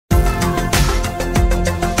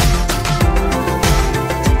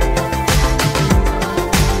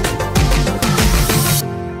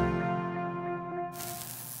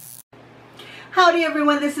Howdy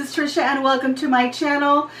everyone, this is Tricia and welcome to my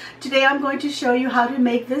channel. Today I'm going to show you how to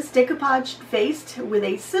make this decoupage vase with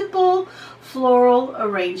a simple floral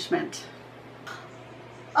arrangement.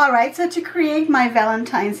 Alright, so to create my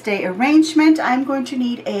Valentine's Day arrangement, I'm going to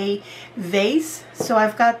need a vase. So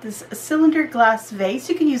I've got this cylinder glass vase.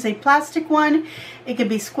 You can use a plastic one. It can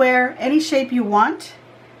be square, any shape you want.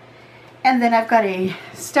 And then I've got a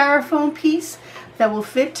styrofoam piece that will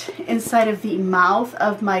fit inside of the mouth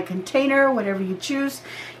of my container, whatever you choose.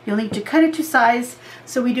 You'll need to cut it to size,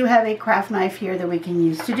 so we do have a craft knife here that we can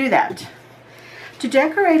use to do that. To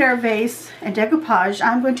decorate our vase and decoupage,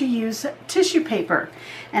 I'm going to use tissue paper,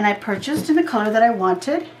 and I purchased in the color that I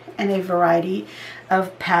wanted and a variety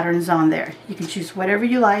of patterns on there. You can choose whatever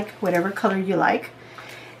you like, whatever color you like.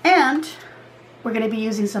 And we're going to be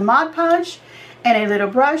using some Mod Podge and a little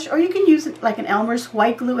brush, or you can use it like an Elmer's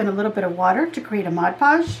white glue and a little bit of water to create a Mod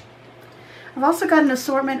Podge. I've also got an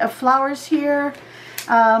assortment of flowers here.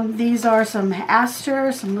 These are some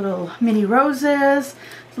asters, some little mini roses,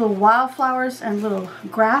 little wildflowers, and little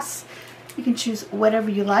grass. You can choose whatever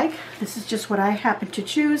you like. This is just what I happen to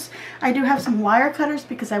choose. I do have some wire cutters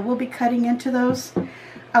because I will be cutting into those.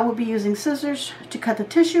 I will be using scissors to cut the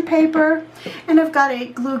tissue paper, and I've got a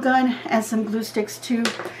glue gun and some glue sticks to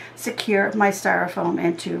secure my styrofoam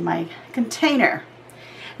into my container.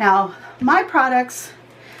 Now, my products,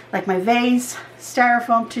 like my vase,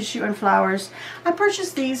 styrofoam, tissue, and flowers, I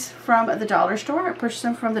purchased these from the dollar store. I purchased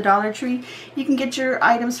them from the Dollar Tree. You can get your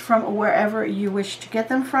items from wherever you wish to get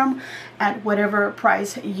them from at whatever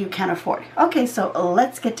price you can afford. Okay, so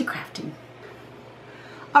let's get to crafting.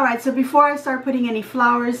 Alright, so before I start putting any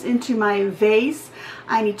flowers into my vase,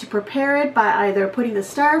 I need to prepare it by either putting the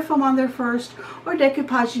styrofoam on there first or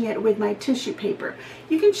decoupaging it with my tissue paper.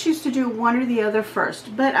 You can choose to do one or the other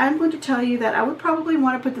first, but I'm going to tell you that I would probably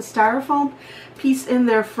want to put the styrofoam piece in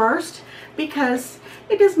there first because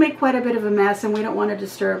it does make quite a bit of a mess, and we don't want to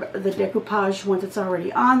disturb the decoupage once it's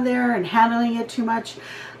already on there and handling it too much,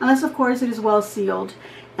 unless of course it is well sealed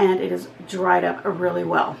and it is dried up really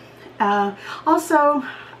well. Also,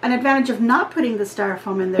 an advantage of not putting the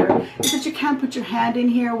styrofoam in there is that you can put your hand in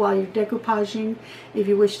here while you're decoupaging if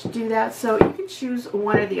you wish to do that. So you can choose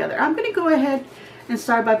one or the other. I'm going to go ahead and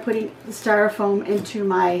start by putting the styrofoam into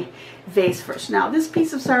my vase first. Now, this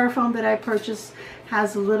piece of styrofoam that I purchased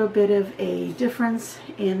has a little bit of a difference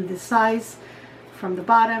in the size from the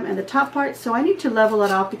bottom and the top part. So I need to level it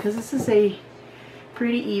off because this is a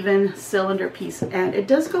pretty even cylinder piece, and it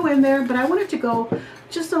does go in there, but I want it to go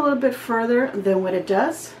just a little bit further than what it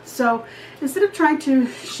does. So instead of trying to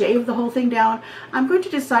shave the whole thing down, I'm going to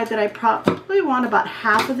decide that I probably want about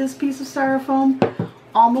half of this piece of styrofoam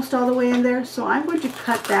almost all the way in there. So I'm going to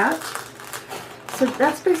cut that. So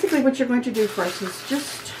that's basically what you're going to do first, is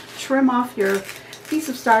just trim off your piece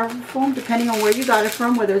of styrofoam depending on where you got it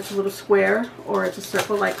from, whether it's a little square or it's a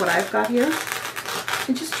circle like what I've got here,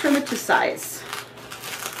 and just trim it to size.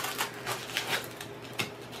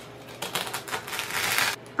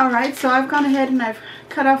 Alright, so I've gone ahead and I've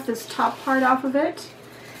cut off this top part off of it,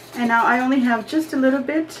 and now I only have just a little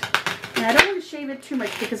bit, and I don't want to shave it too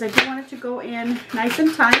much because I do want it to go in nice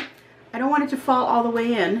and tight. I don't want it to fall all the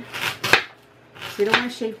way in, so you don't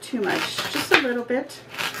want to shave too much, just a little bit.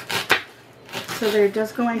 So there, it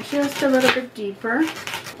does go in just a little bit deeper,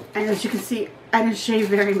 and as you can see, I didn't shave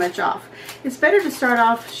very much off. It's better to start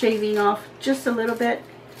off shaving off just a little bit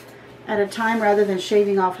at a time rather than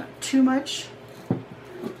shaving off too much.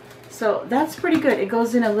 So that's pretty good. It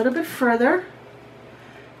goes in a little bit further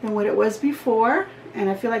than what it was before, and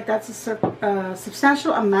I feel like that's a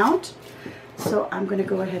substantial amount. So I'm going to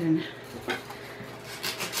go ahead and...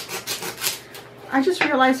 I just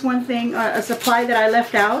realized one thing, a supply that I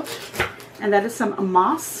left out, and that is some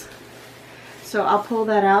moss. So I'll pull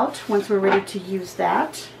that out once we're ready to use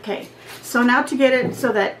that. Okay, so now to get it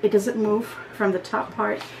so that it doesn't move from the top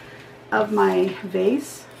part of my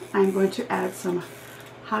vase, I'm going to add some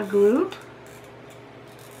hot glue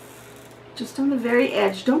just on the very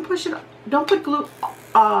edge. Don't push it, don't put glue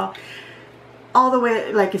all the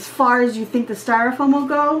way like as far as you think the styrofoam will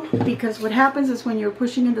go, because what happens is when you're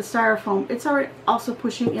pushing in the styrofoam, it's already also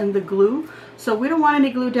pushing in the glue. So we don't want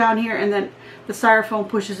any glue down here, and then the styrofoam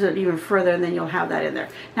pushes it even further, and then you'll have that in there.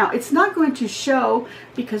 Now, it's not going to show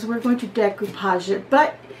because we're going to decoupage it,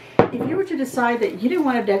 but if you were to decide that you didn't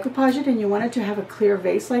want to decoupage it and you wanted to have a clear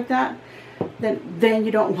vase like that, then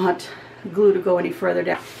you don't want glue to go any further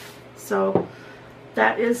down. So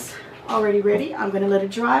that is already ready. I'm going to let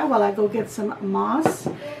it dry while I go get some moss,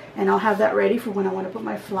 and I'll have that ready for when I want to put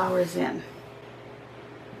my flowers in.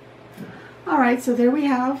 Alright, so there we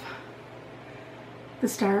have the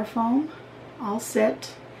styrofoam all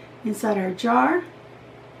set inside our jar.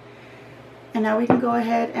 And now we can go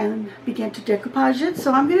ahead and begin to decoupage it.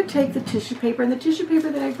 So I'm going to take the tissue paper, and the tissue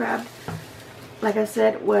paper that I grabbed, like I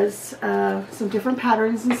said, was some different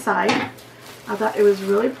patterns inside. I thought it was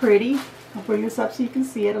really pretty. I'll bring this up so you can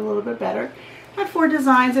see it a little bit better. It had 4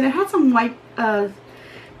 designs, and it had some white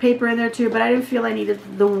paper in there too, but I didn't feel I needed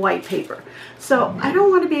the white paper. So I don't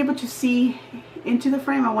want to be able to see into the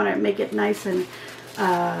frame. I want to make it nice and,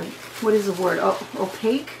 what is the word,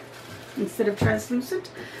 opaque instead of translucent.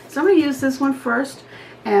 So I'm going to use this one first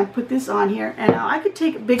and put this on here. And now I could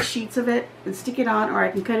take big sheets of it and stick it on, or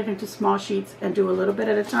I can cut it into small sheets and do a little bit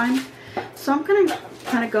at a time. So I'm going to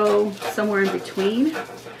kind of go somewhere in between.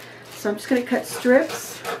 So I'm just going to cut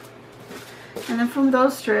strips, and then from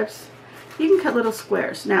those strips you can cut little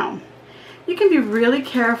squares. Now you can be really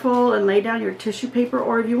careful and lay down your tissue paper,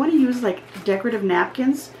 or if you want to use like decorative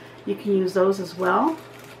napkins, you can use those as well.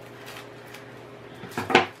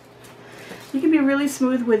 You can be really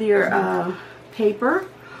smooth with your paper,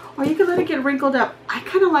 or you can let it get wrinkled up. I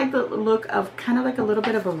kind of like the look of kind of like a little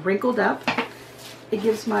bit of a wrinkled up. It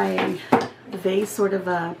gives my vase sort of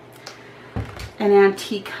an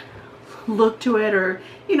antique look to it, or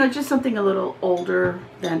you know, just something a little older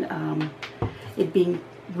than it being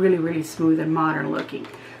really, really smooth and modern looking.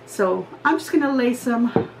 So I'm just going to lay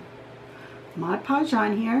some Mod Podge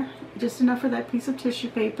on here, just enough for that piece of tissue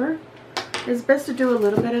paper. It's best to do a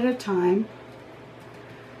little bit at a time.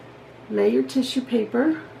 Lay your tissue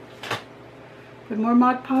paper, put more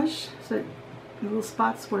Mod Podge, so little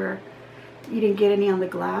spots where you didn't get any on the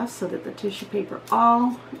glass, so that the tissue paper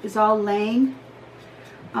is all laying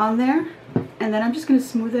on there. And then I'm just going to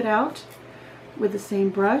smooth it out with the same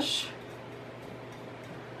brush.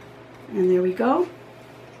 And there we go.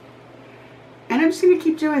 And I'm just going to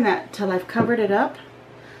keep doing that till I've covered it up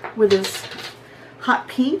with this hot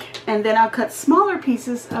pink, and then I'll cut smaller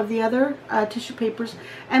pieces of the other tissue papers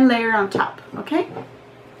and layer on top. Okay,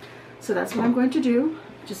 so that's what I'm going to do.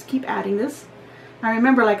 Just keep adding this. Now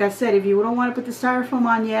remember, like I said, if you don't want to put the styrofoam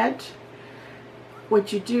on yet,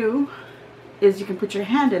 what you do is you can put your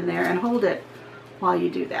hand in there and hold it while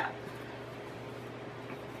you do that.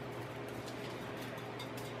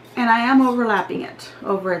 And I am overlapping it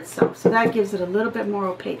over itself, so that gives it a little bit more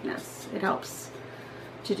opaqueness. It helps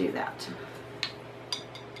to do that.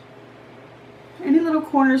 Any little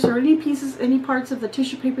corners or any pieces, any parts of the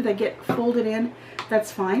tissue paper that get folded in,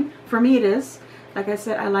 that's fine. For me it is. Like I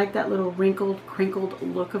said, I like that little wrinkled, crinkled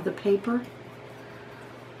look of the paper.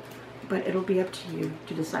 But it'll be up to you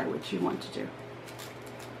to decide what you want to do.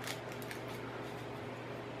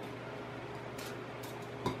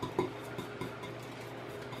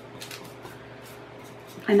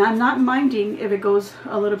 And I'm not minding if it goes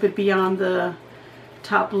a little bit beyond the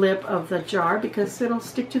top lip of the jar, because it'll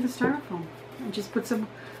stick to the styrofoam. And just put some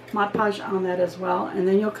Mod Podge on that as well, and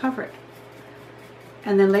then you'll cover it.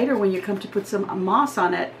 And then later when you come to put some moss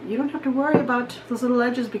on it, you don't have to worry about those little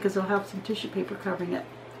edges, because they'll have some tissue paper covering it.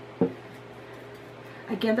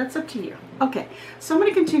 Again, that's up to you. Okay, so I'm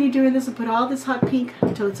going to continue doing this and put all this hot pink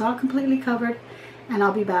until it's all completely covered, and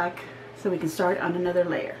I'll be back so we can start on another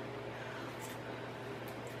layer.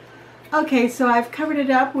 Okay, so I've covered it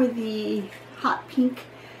up with the hot pink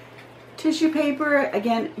tissue paper.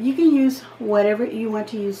 Again, you can use whatever you want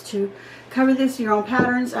to use to cover this, your own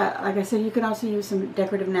patterns. Like I said, you can also use some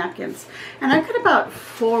decorative napkins. And I cut about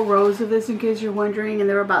 4 rows of this, in case you're wondering, and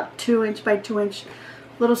they're about 2" by 2"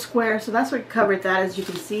 little squares. So that's what covered that. As you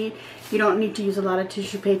can see, you don't need to use a lot of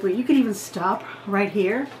tissue paper. You can even stop right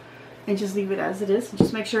here and just leave it as it is.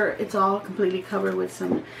 Just make sure it's all completely covered with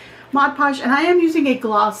some Mod Podge. And I am using a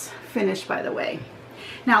gloss finish, by the way.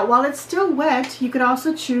 Now, while it's still wet, you could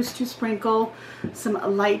also choose to sprinkle some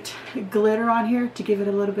light glitter on here to give it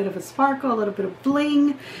a little bit of a sparkle, a little bit of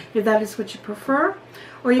bling, if that is what you prefer.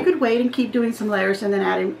 Or you could wait and keep doing some layers and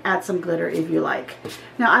then add some glitter if you like.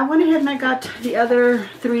 Now, I went ahead and I got the other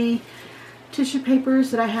 3 tissue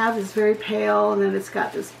papers that I have. Is very pale, and then it's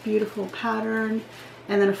got this beautiful pattern,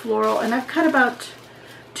 and then a floral. And I've cut about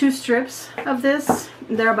 2 strips of this.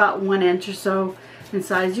 They're about 1" or so in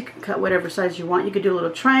size. You can cut whatever size you want. You could do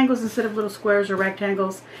little triangles instead of little squares or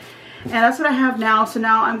rectangles. And that's what I have now. So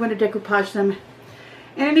now I'm going to decoupage them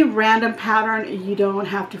in any random pattern. You don't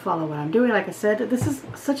have to follow what I'm doing. Like I said, this is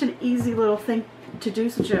such an easy little thing to do,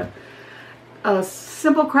 such a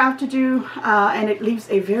simple craft to do, and it leaves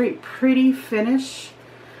a very pretty finish.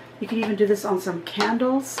 You can even do this on some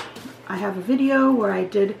candles. I have a video where I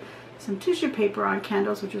did some tissue paper on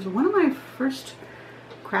candles, which was one of my first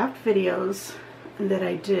craft videos that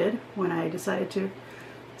I did when I decided to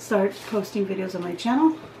start posting videos on my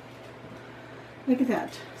channel. Look at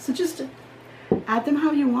that. So just add them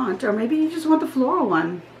how you want, or maybe you just want the floral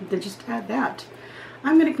one, then just add that.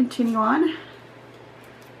 I'm going to continue on,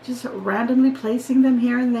 just randomly placing them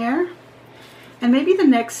here and there. And maybe the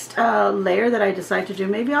next layer that I decide to do,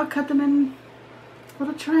 maybe I'll cut them in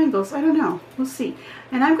little triangles. I don't know. We'll see.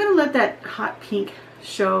 And I'm going to let that hot pink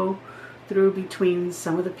show through between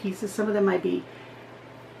some of the pieces. Some of them might be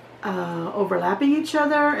overlapping each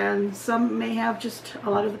other, and some may have just a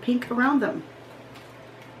lot of the pink around them.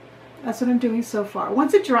 That's what I'm doing so far.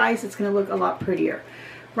 Once it dries, it's going to look a lot prettier.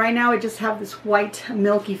 Right now I just have this white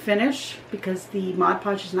milky finish because the Mod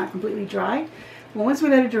Podge is not completely dry. Well, once we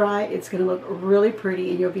let it dry, it's going to look really pretty,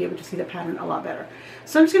 and you'll be able to see the pattern a lot better.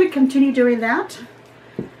 So I'm just going to continue doing that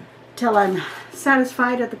till I'm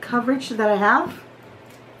satisfied at the coverage that I have.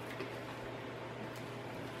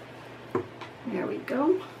 There we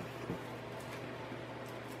go.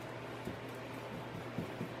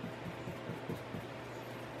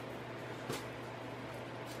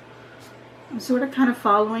 I'm sort of kind of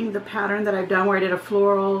following the pattern that I've done, where I did a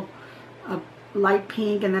floral, a light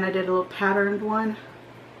pink, and then I did a little patterned one.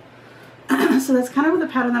 So that's kind of the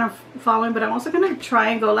pattern that I'm following, but I'm also going to try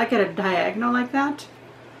and go like at a diagonal like that.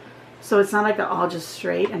 So it's not like an all just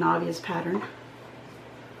straight and obvious pattern.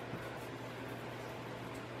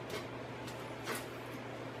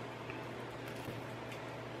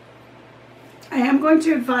 I am going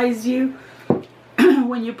to advise you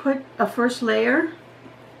when you put a first layer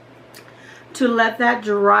to let that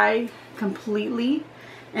dry completely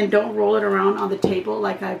and don't roll it around on the table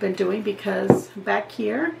like I've been doing, because back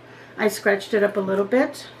here I scratched it up a little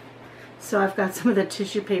bit, so I've got some of the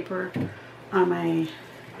tissue paper on my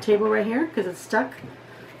table right here because it's stuck.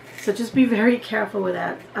 So just be very careful with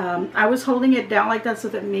that. I was holding it down like that so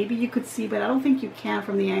that maybe you could see, but I don't think you can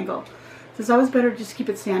from the angle. So it's always better to just keep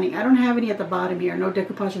it standing. I don't have any at the bottom here, no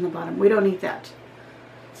decoupage on the bottom. We don't need that.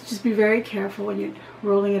 So just be very careful when you're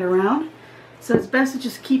rolling it around. So it's best to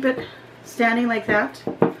just keep it standing like that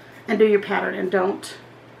and do your pattern, and don't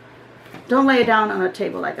lay it down on a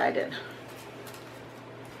table like I did.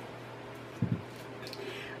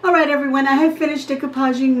 Alright everyone, I have finished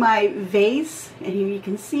decoupaging my vase, and here you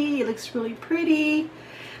can see it looks really pretty.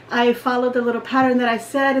 I followed the little pattern that I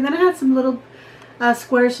said, and then I had some little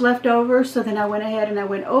squares left over, so then I went ahead and I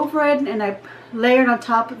went over it and I layered on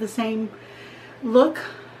top of the same look,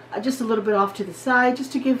 just a little bit off to the side,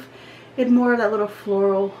 just to give it more of that little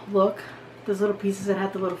floral look. Those little pieces that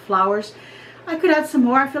had the little flowers. I could add some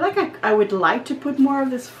more. I feel like I would like to put more of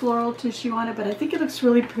this floral tissue on it, but I think it looks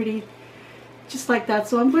really pretty just like that,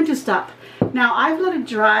 so I'm going to stop. Now I've let it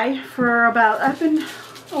dry for about, I've been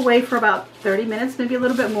away for about 30 minutes, maybe a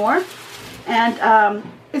little bit more, and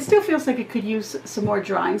it still feels like it could use some more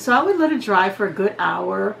drying, so I would let it dry for a good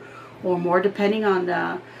hour or more, depending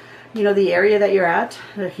on you know, the area that you're at,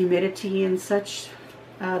 the humidity and such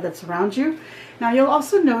that's around you. Now you'll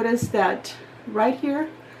also notice that right here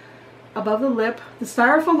above the lip, the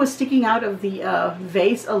styrofoam was sticking out of the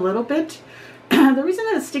vase a little bit. The reason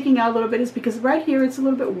that it's sticking out a little bit is because right here it's a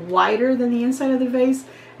little bit wider than the inside of the vase,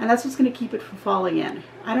 and that's what's going to keep it from falling in.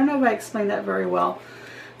 I don't know if I explained that very well.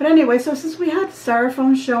 But anyway, so since we had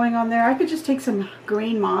styrofoam showing on there, I could just take some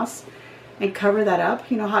green moss and cover that up,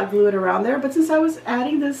 you know, hot glue it around there. But since I was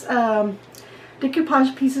adding this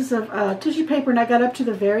decoupage pieces of tissue paper and I got up to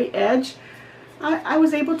the very edge, I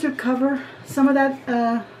was able to cover some of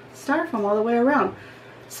that styrofoam all the way around.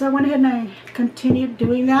 So I went ahead and I continued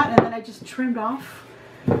doing that, and then I just trimmed off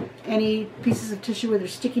any pieces of tissue where they're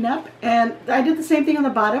sticking up. And I did the same thing on the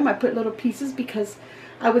bottom. I put little pieces because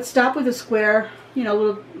I would stop with a square, you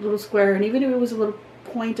know, little square, and even if it was a little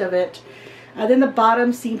point of it, then the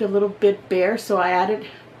bottom seemed a little bit bare, so I added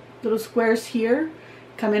little squares here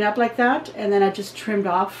coming up like that, and then I just trimmed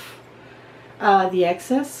off the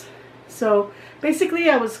excess. So basically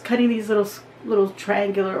I was cutting these little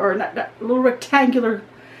triangular, or not little rectangular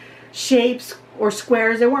shapes or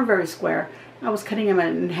squares. They weren't very square. I was cutting them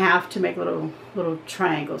in half to make little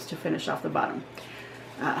triangles to finish off the bottom.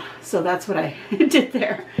 So that's what I did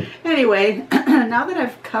there. Anyway, now that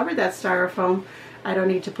I've covered that styrofoam, I don't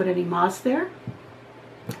need to put any moss there.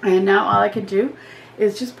 And now all I can do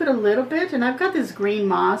is just put a little bit, and I've got this green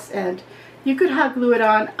moss, and you could hot glue it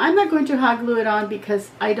on. I'm not going to hot glue it on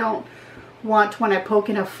because I don't want, when I poke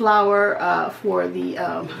in a flower, for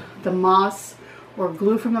the moss or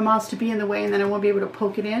glue from the moss to be in the way, and then I won't be able to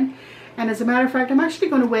poke it in. And as a matter of fact, I'm actually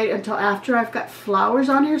going to wait until after I've got flowers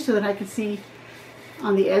on here so that I can see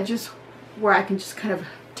on the edges where I can just kind of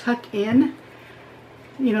tuck in,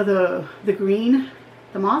 you know, the green,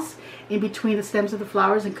 the moss, in between the stems of the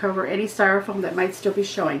flowers and cover any styrofoam that might still be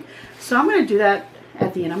showing. So I'm going to do that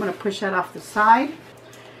at the end. I'm going to push that off the side.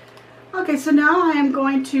 Okay, so now I am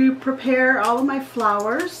going to prepare all of my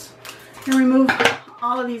flowers and remove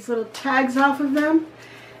all of these little tags off of them.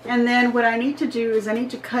 And then what I need to do is I need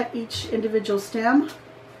to cut each individual stem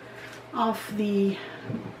off the,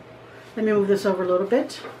 let me move this over a little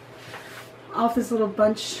bit, off this little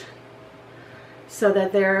bunch so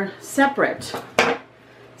that they're separate.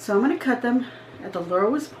 So I'm going to cut them at the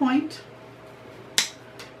lowest point,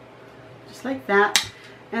 just like that.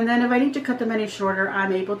 And then if I need to cut them any shorter,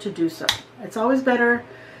 I'm able to do so. It's always better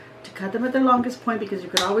to cut them at their longest point because you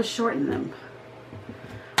could always shorten them.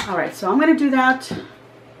 Alright, so I'm going to do that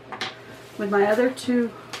with my other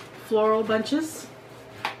two floral bunches.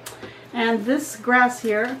 And this grass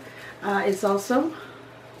here is also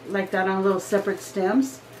like that on little separate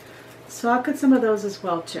stems. So I'll cut some of those as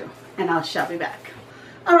well too. And I shall be back.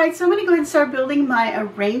 Alright, so I'm going to go ahead and start building my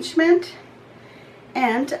arrangement.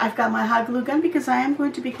 And I've got my hot glue gun because I am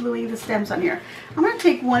going to be gluing the stems on here. I'm going to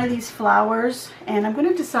take one of these flowers and I'm going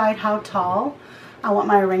to decide how tall I want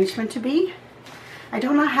my arrangement to be. I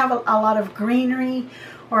do not have a lot of greenery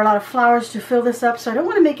or a lot of flowers to fill this up, so I don't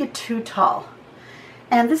want to make it too tall.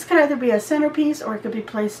 And this could either be a centerpiece or it could be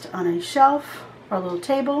placed on a shelf or a little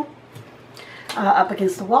table up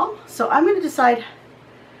against the wall. So I'm going to decide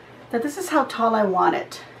that this is how tall I want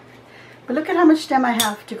it. But look at how much stem I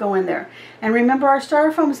have to go in there. And remember, our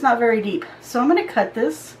styrofoam is not very deep. So I'm going to cut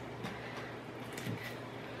this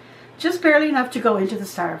just barely enough to go into the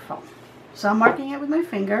styrofoam. So I'm marking it with my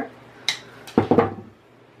finger.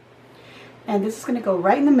 And this is going to go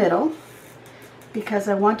right in the middle because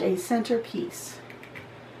I want a center piece.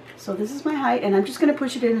 So this is my height, and I'm just going to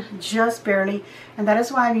push it in just barely. And that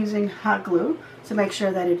is why I'm using hot glue, to make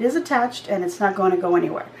sure that it is attached and it's not going to go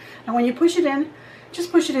anywhere. And when you push it in,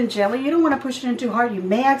 just push it in gently. You don't want to push it in too hard. You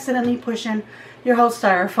may accidentally push in your whole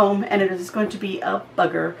styrofoam, and it is going to be a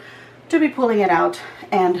bugger to be pulling it out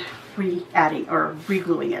and re-adding or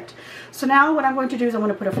re-gluing it. So now what I'm going to do is I'm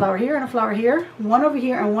going to put a flower here and a flower here, one over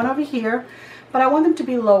here and one over here, but I want them to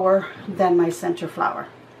be lower than my center flower.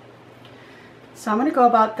 So I'm going to go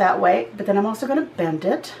about that way, but then I'm also going to bend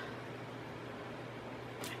it.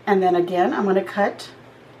 And then again, I'm going to cut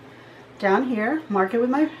down here, mark it with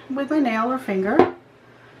my nail or finger,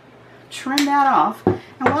 trim that off. And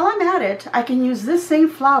while I'm at it, I can use this same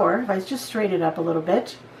flower, if I just straighten it up a little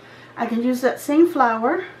bit, I can use that same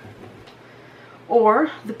flower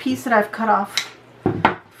or the piece that I've cut off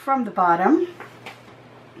from the bottom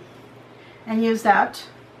and use that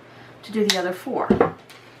to do the other four.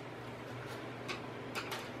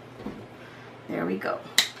 There we go.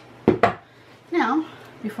 Now,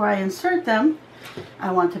 before I insert them,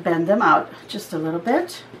 I want to bend them out just a little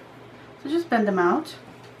bit. So just bend them out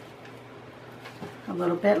a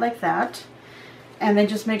little bit like that. And then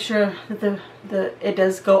just make sure that it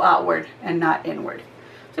does go outward and not inward.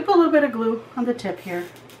 So put a little bit of glue on the tip here.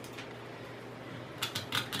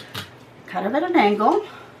 Cut it at an angle.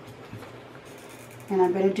 And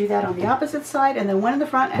I'm going to do that on the opposite side, and then one in the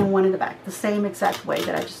front and one in the back. The same exact way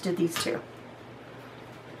that I just did these two.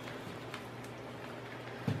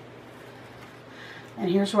 And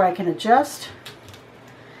here's where I can adjust.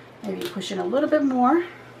 Maybe push in a little bit more.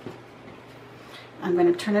 I'm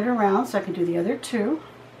going to turn it around so I can do the other two.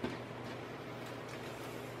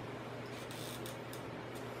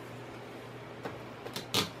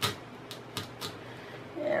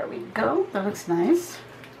 There we go. That looks nice.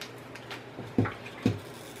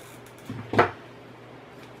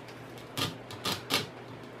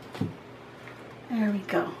 There we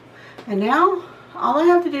go. And now all I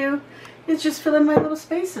have to do is just fill in my little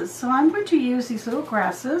spaces. So I'm going to use these little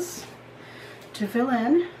grasses to fill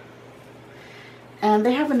in. And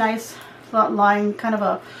they have a nice line, kind of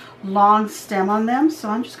a long stem on them. So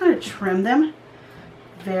I'm just going to trim them.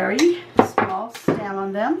 Very small stem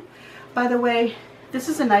on them. By the way, this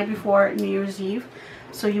is the night before New Year's Eve.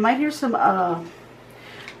 So you might hear some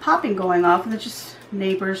popping going off. And it's just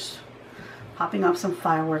neighbors popping off some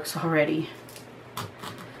fireworks already.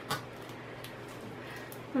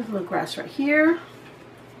 There's a little grass right here.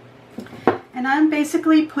 And I'm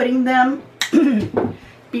basically putting them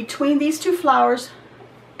between these two flowers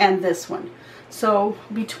and this one. So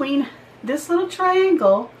between this little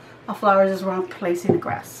triangle of flowers is where I'm placing the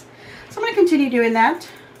grass. So I'm going to continue doing that.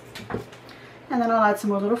 And then I'll add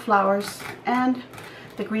some more little flowers and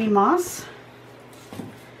the green moss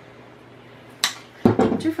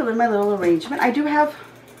to fill in my little arrangement. I do have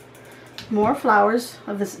more flowers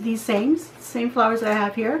of these same flowers that I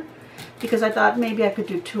have here, because I thought maybe I could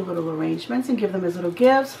do two little arrangements and give them as little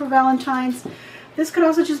gifts for Valentine's. This could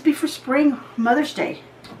also just be for spring, Mother's Day.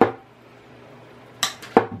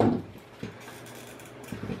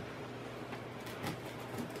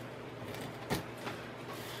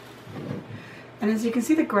 And as you can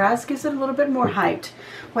see, the grass gives it a little bit more height.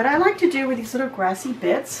 What I like to do with these little grassy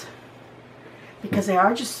bits, because they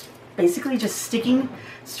are just basically just sticking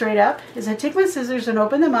straight up, is I take my scissors and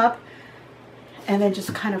open them up and then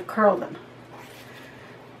just kind of curl them.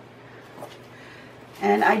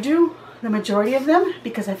 And I do the majority of them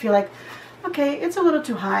because I feel like, okay, it's a little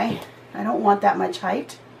too high. I don't want that much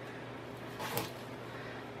height.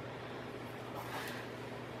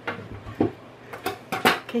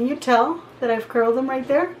 Can you tell that I've curled them right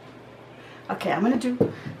there? Okay, I'm going to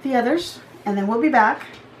do the others and then we'll be back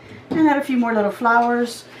and add a few more little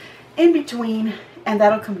flowers in between, and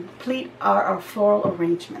that'll complete our floral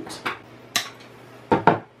arrangement.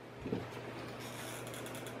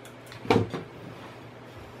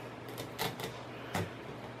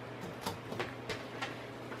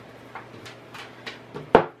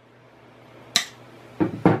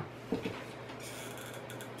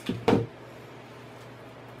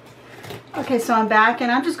 Okay, so I'm back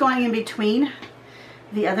and I'm just going in between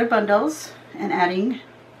the other bundles and adding,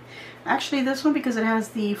 actually this one, because it has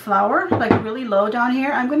the flower like really low down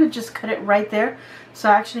here, I'm going to just cut it right there. So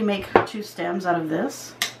I actually make 2 stems out of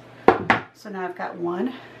this. So now I've got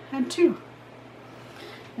 1 and 2.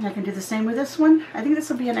 And I can do the same with this one. I think this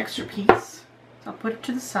will be an extra piece. So I'll put it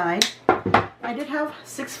to the side. I did have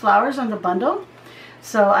 6 flowers on the bundle.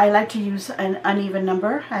 So I like to use an uneven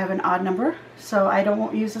number. I have an odd number, so I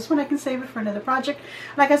won't use this one. I can save it for another project.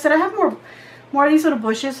 Like I said, I have more of these little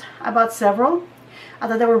bushes. I bought several. I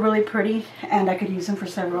thought they were really pretty, and I could use them for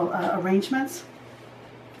several arrangements.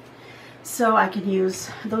 So I can use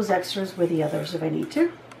those extras with the others if I need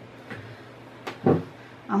to.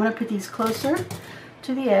 I'm going to put these closer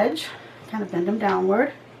to the edge, kind of bend them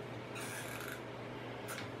downward.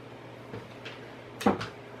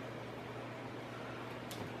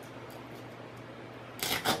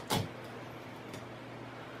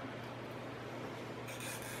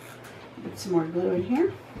 Get some more glue in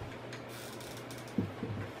here.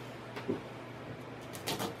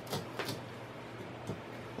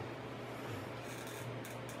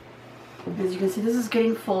 As you can see, this is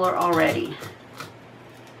getting fuller already.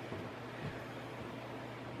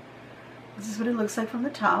 This is what it looks like from the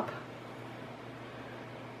top.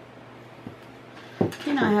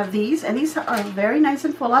 Okay, now I have these, and these are very nice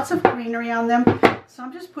and full, lots of greenery on them. So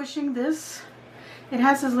I'm just pushing this. It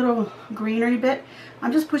has this little greenery bit.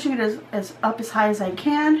 I'm just pushing it as up as high as I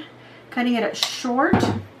can, cutting it short,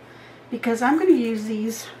 because I'm going to use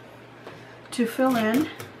these to fill in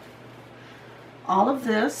all of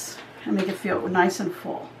this and make it feel nice and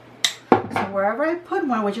full. So wherever I put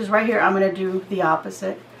one, which is right here, I'm going to do the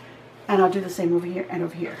opposite, and I'll do the same over here and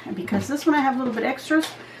over here. And because this one I have a little bit extras,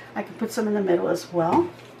 I can put some in the middle as well.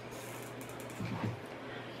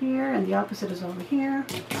 Here, and the opposite is over here.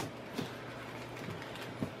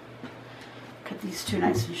 Cut these 2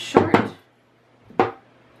 nice and short.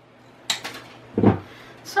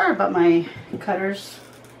 Sorry about my cutters.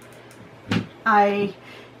 I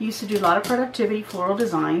used to do a lot of productivity floral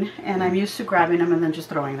design, and I'm used to grabbing them and then just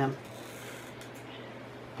throwing them.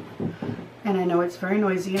 And I know it's very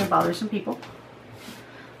noisy and it bothers some people.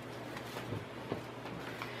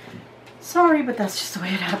 Sorry, but that's just the way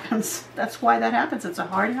it happens. That's why that happens. It's a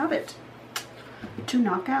hard habit to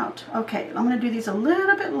knock out. Okay, I'm going to do these a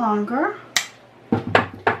little bit longer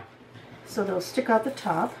so they'll stick out the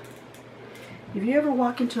top. If you ever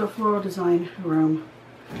walk into a floral design room,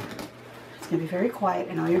 it's going to be very quiet,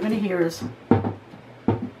 and all you're going to hear is a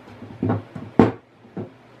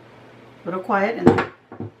little quiet, and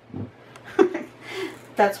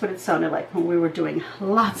that's what it sounded like when we were doing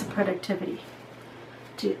lots of productivity,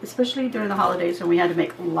 especially during the holidays when we had to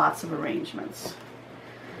make lots of arrangements.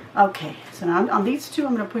 Okay, so now on these 2,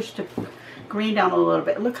 I'm going to push the green down a little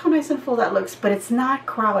bit. Look how nice and full that looks, but it's not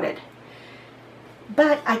crowded.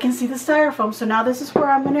 But I can see the styrofoam, so now this is where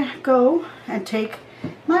I'm going to go and take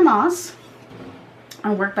my moss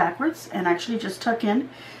and work backwards and actually just tuck in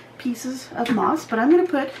pieces of moss. But I'm going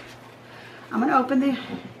to open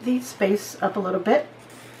the space up a little bit.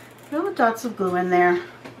 Little dots of glue in there.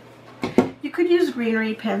 You could use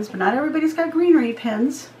greenery pens, but not everybody's got greenery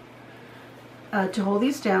pens to hold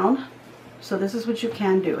these down. So this is what you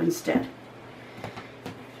can do instead.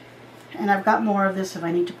 And I've got more of this if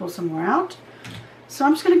I need to pull some more out. So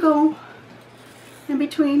I'm just going to go in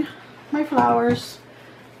between my flowers,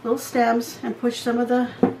 little stems, and push some of the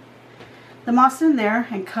moss in there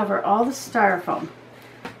and cover all the styrofoam.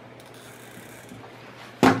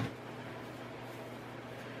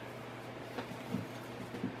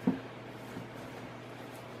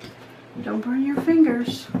 Don't burn your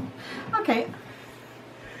fingers. Okay.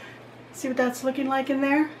 See what that's looking like in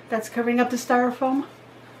there? That's covering up the styrofoam.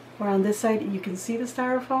 where on this side you can see the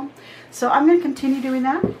styrofoam. So I'm going to continue doing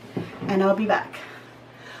that, and I'll be back.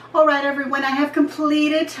 All right, everyone, I have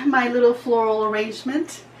completed my little floral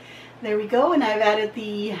arrangement. There we go, and I've added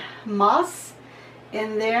the moss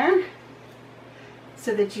in there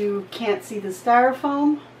so that you can't see the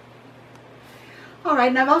styrofoam. All right,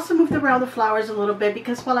 and I've also moved around the flowers a little bit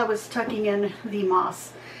because while I was tucking in the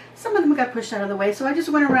moss, some of them got pushed out of the way. So I just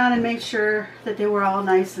went around and made sure that they were all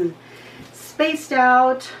nice and spaced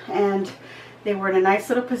out, and they were in a nice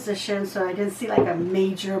little position, so I didn't see like a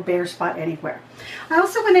major bare spot anywhere. I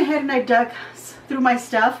also went ahead and I dug through my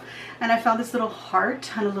stuff, and I found this little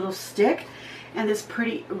heart on a little stick and this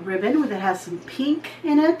pretty ribbon that has some pink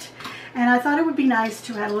in it. And I thought it would be nice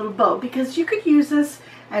to add a little bow, because you could use this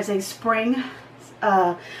as a spring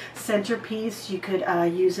centerpiece. You could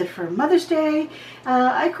use it for Mother's Day.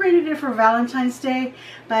 I created it for Valentine's Day,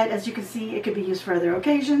 but as you can see, it could be used for other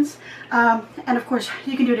occasions. And of course,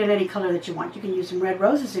 you can do it in any color that you want. You can use some red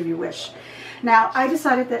roses if you wish. Now, I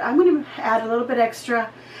decided that I'm going to add a little bit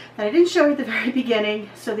extra that I didn't show you at the very beginning,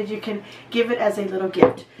 so that you can give it as a little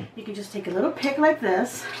gift. You can just take a little pick like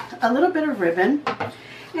this, a little bit of ribbon,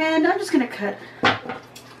 and I'm just going to cut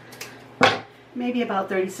maybe about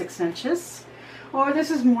 36 inches. Or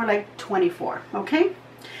this is more like 24, okay?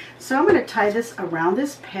 So I'm going to tie this around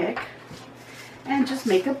this pick and just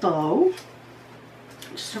make a bow,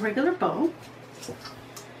 just a regular bow.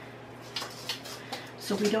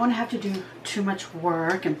 So we don't have to do too much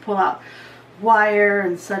work and pull out wire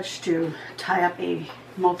and such to tie up a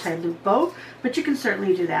multi-loop bow, but you can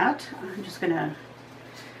certainly do that. I'm just going to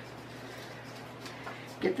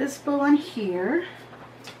get this bow on here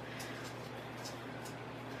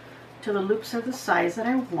till the loops are the size that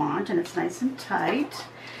I want and it's nice and tight.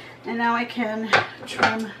 And now I can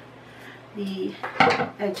trim the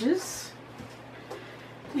edges,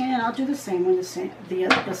 and I'll do the same one, the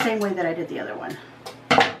same way that I did the other one.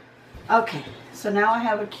 Okay, so now I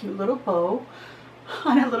have a cute little bow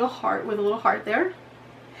on a little heart with a little heart there,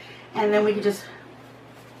 and then we can just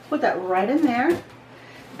put that right in there,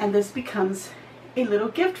 and this becomes a little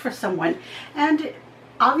gift for someone. And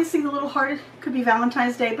obviously the little heart could be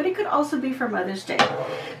Valentine's Day, but it could also be for Mother's Day.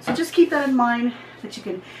 So just keep that in mind, that you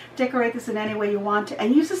can decorate this in any way you want,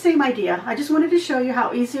 and use the same idea. I just wanted to show you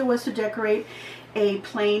how easy it was to decorate a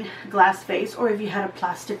plain glass vase, or if you had a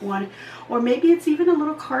plastic one, or maybe it's even a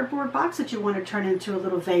little cardboard box that you want to turn into a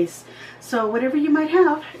little vase. So whatever you might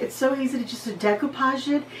have, it's so easy to just decoupage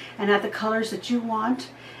it and add the colors that you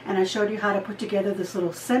want. And I showed you how to put together this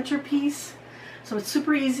little centerpiece. So it's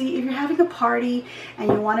super easy. If you're having a party and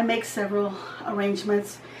you want to make several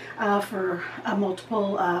arrangements for a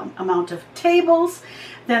multiple amount of tables,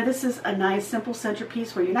 then this is a nice simple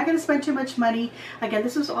centerpiece where you're not going to spend too much money. Again,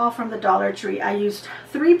 this was all from the Dollar Tree. I used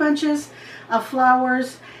 3 bunches of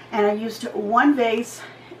flowers, and I used 1 vase,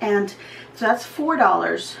 and so that's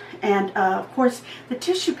 $4. And of course, the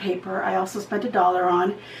tissue paper I also spent $1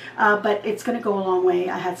 on, but it's going to go a long way.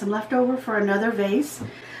 I had some left over for another vase.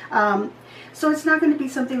 So it's not going to be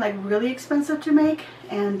something like really expensive to make,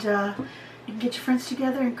 and you can get your friends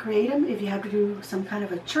together and create them if you have to do some kind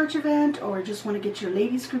of a church event, or just want to get your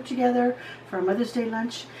ladies group together for a Mother's Day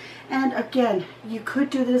lunch. And again, you could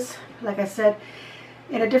do this, like I said,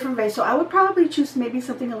 in a different vase. So I would probably choose maybe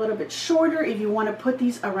something a little bit shorter if you want to put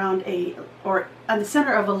these around or on the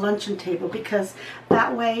center of a luncheon table, because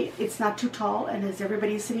that way it's not too tall, and as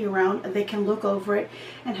everybody's sitting around, they can look over it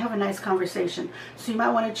and have a nice conversation. So you might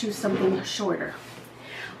want to choose something shorter.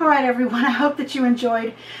 All right, everyone, I hope that you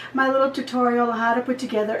enjoyed my little tutorial on how to put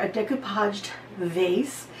together a decoupaged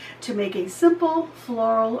vase to make a simple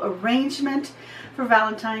floral arrangement for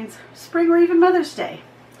Valentine's, spring, or even Mother's Day.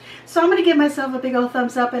 So I'm going to give myself a big old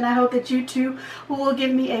thumbs up, and I hope that you too will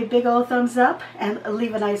give me a big old thumbs up and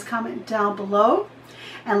leave a nice comment down below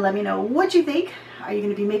and let me know what you think. Are you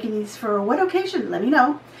going to be making these for what occasion? Let me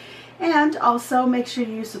know. And also make sure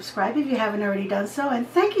you subscribe if you haven't already done so. And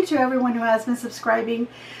thank you to everyone who has been subscribing.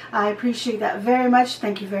 I appreciate that very much.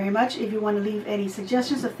 Thank you very much. If you want to leave any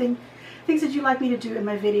suggestions of things that you'd like me to do in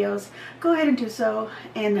my videos, go ahead and do so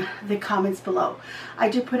in the comments below. I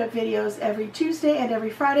do put up videos every Tuesday and every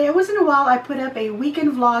Friday. And once in a while I put up a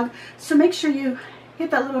weekend vlog, so make sure you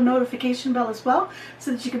hit that little notification bell as well,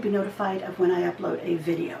 so that you can be notified of when I upload a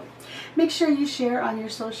video. Make sure you share on your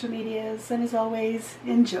social medias, and as always,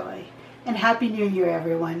 enjoy. And Happy New Year,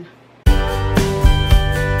 everyone.